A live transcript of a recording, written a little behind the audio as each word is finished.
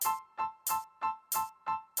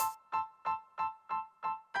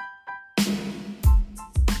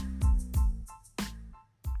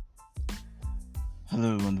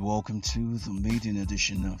Hello and welcome to the maiden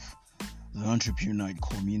edition of the Entrepreneur Night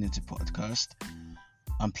Community Podcast.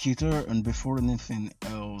 I'm Peter, and before anything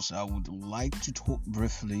else, I would like to talk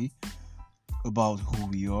briefly about who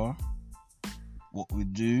we are, what we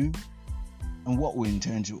do, and what we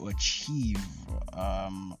intend to achieve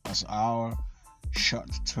as our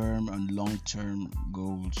short-term and long-term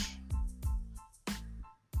goals.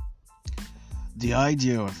 The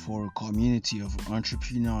idea for a community of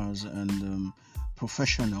entrepreneurs and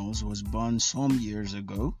professionals was born some years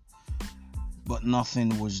ago, but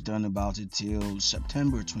nothing was done about it till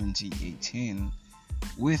September 2018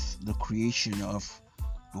 with the creation of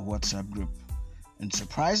the WhatsApp group. And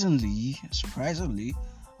surprisingly,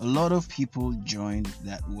 a lot of people joined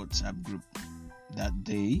that WhatsApp group that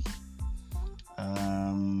day,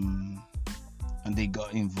 and they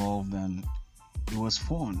got involved, and it was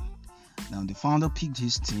fun. Now, the founder picked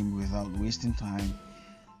his team without wasting time,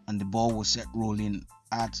 and the ball was set rolling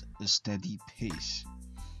at a steady pace.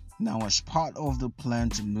 Now, as part of the plan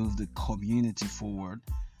to move the community forward,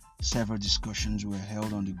 several discussions were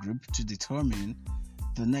held on the group to determine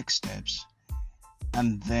the next steps,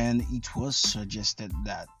 and then it was suggested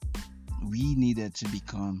that we needed to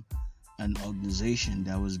become an organization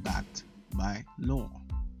that was backed by law.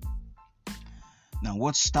 Now,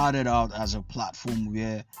 what started out as a platform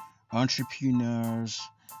where entrepreneurs,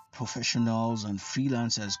 professionals, and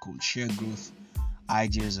freelancers could share growth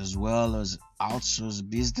ideas as well as outsource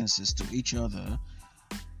businesses to each other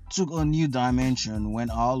took a new dimension when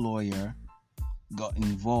our lawyer got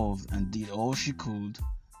involved and did all she could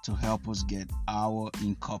to help us get our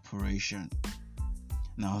incorporation.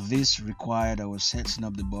 Now, this required our setting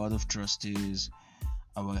up the board of trustees,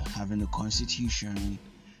 our having a constitution,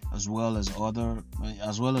 as well as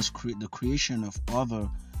the creation of other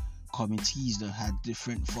committees that had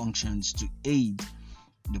different functions to aid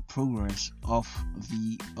the progress of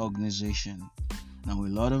the organization. Now, a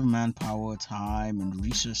lot of manpower, time, and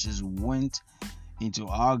resources went into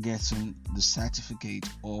our getting the certificate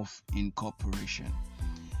of incorporation.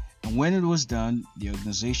 And when it was done, the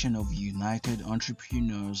Organization of United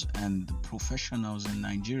Entrepreneurs and Professionals in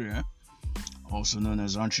Nigeria, also known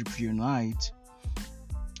as Entrepreneur Night,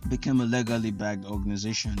 became a legally backed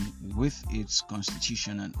organization with its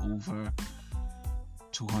constitution and over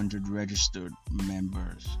 200 registered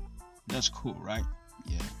members. That's cool, right?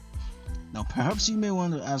 Yeah. Now, perhaps you may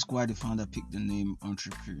want to ask why the founder picked the name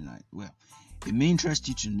Entrepreneur Night. Well, it may interest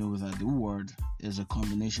you to know that the word is a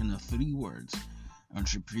combination of three words: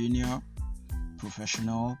 entrepreneur,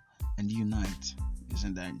 professional, and unite.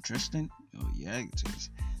 Isn't that interesting? Oh yeah, it is.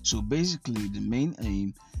 So basically, the main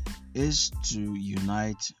aim is to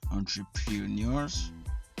unite entrepreneurs,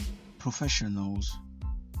 professionals,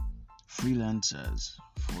 freelancers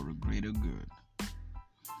for a greater good.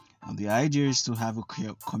 And the idea is to have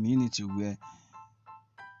a community where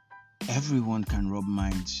everyone can rub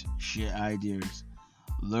minds, share ideas,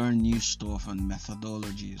 learn new stuff and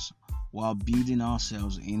methodologies while building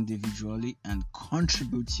ourselves individually and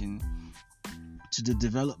contributing to the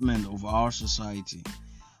development of our society.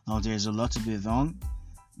 Now, there's a lot to be done.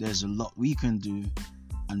 There's a lot we can do,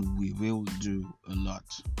 and we will do a lot.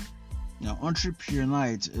 Now, Entrepreneur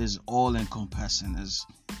Night is all-encompassing, as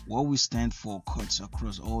what we stand for cuts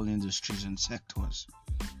across all industries and sectors,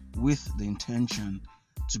 with the intention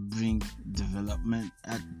to bring development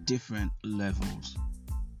at different levels.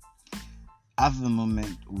 At the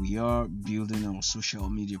moment, we are building our social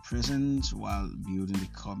media presence while building the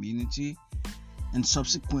community, and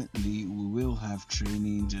subsequently we will have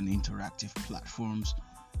trainings and interactive platforms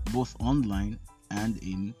both online and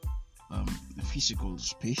in physical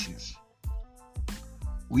spaces.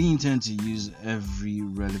 We intend to use every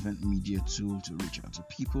relevant media tool to reach out to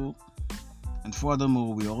people, and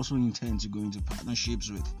furthermore, we also intend to go into partnerships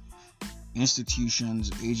with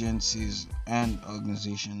institutions, agencies, and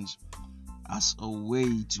organizations as a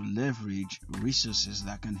way to leverage resources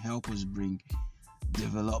that can help us bring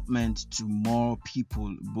development to more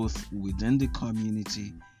people both within the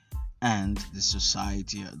community and the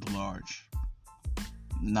society at large.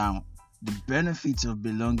 Now, the benefits of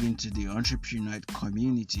belonging to the Entrepreneur Night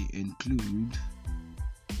community include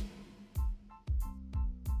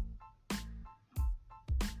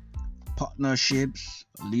partnerships,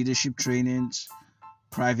 leadership trainings,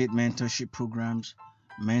 private mentorship programs,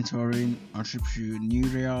 mentoring,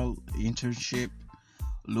 entrepreneurial internship,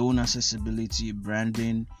 loan accessibility,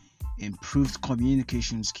 branding, improved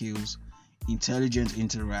communication skills, intelligent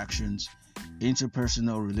interactions,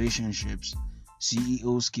 interpersonal relationships,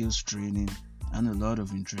 CEO skills training, and a lot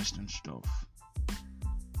of interesting stuff.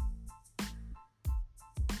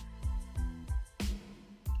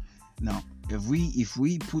 Now, If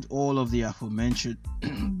we put all of the aforementioned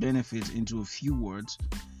benefits into a few words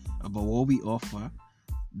about what we offer,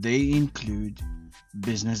 they include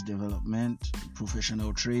business development,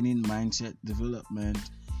 professional training, mindset development,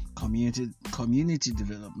 community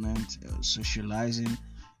development, socializing,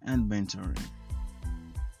 and mentoring.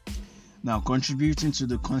 Now, contributing to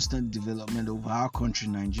the constant development of our country,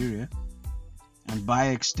 Nigeria, and by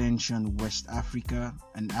extension, West Africa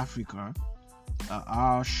and Africa, are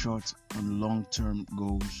our short and long-term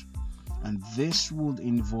goals. And this would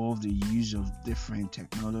involve the use of different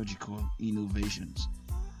technological innovations,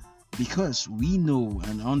 because we know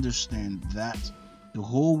and understand that the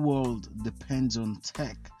whole world depends on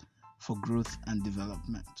tech for growth and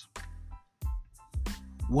development.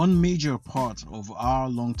 One major part of our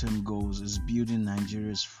long-term goals is building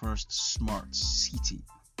Nigeria's first smart city.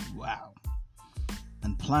 Wow.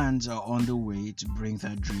 And plans are underway to bring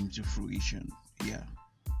that dream to fruition. Yeah,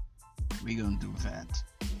 we're gonna do that.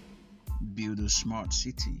 Build a smart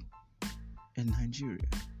city in Nigeria.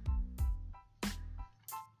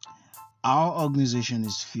 Our organization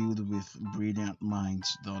is filled with brilliant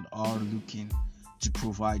minds that are looking to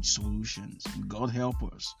provide solutions. God help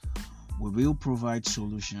us. We will provide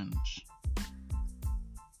solutions.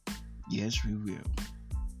 Yes, we will.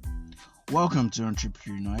 Welcome to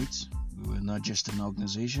Entrepreneur Unite. We are not just an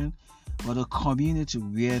organization, but a community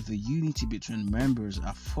where the unity between members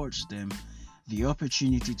affords them the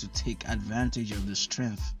opportunity to take advantage of the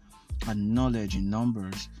strength and knowledge in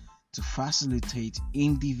numbers to facilitate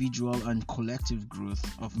individual and collective growth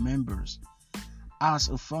of members as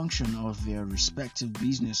a function of their respective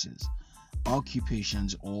businesses,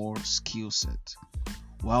 occupations, or skill set,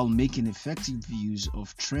 while making effective use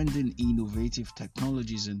of trending innovative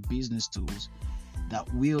technologies and business tools that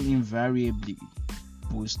will invariably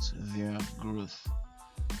boost their growth.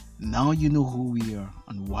 Now you know who we are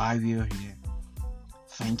and why we are here.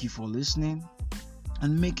 Thank you for listening,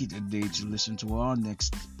 and make it a day to listen to our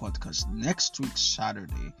next podcast next week,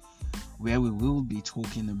 Saturday, where we will be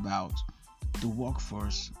talking about the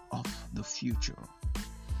workforce of the future.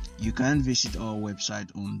 You can visit our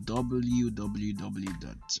website on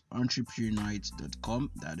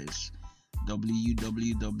www.entrepreneurunite.com. That is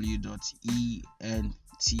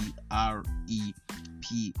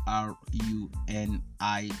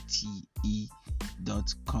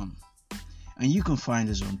www.entrepreneurunite.com. And you can find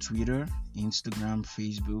us on Twitter, Instagram,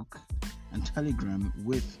 Facebook, and Telegram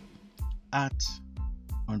with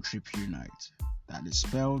 @EntrepreNite. That is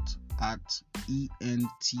spelled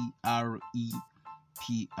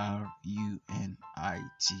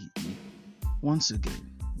 @EntrepreNite. Once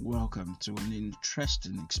again, welcome to an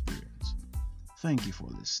interesting experience. Thank you for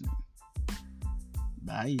listening.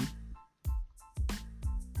 Bye.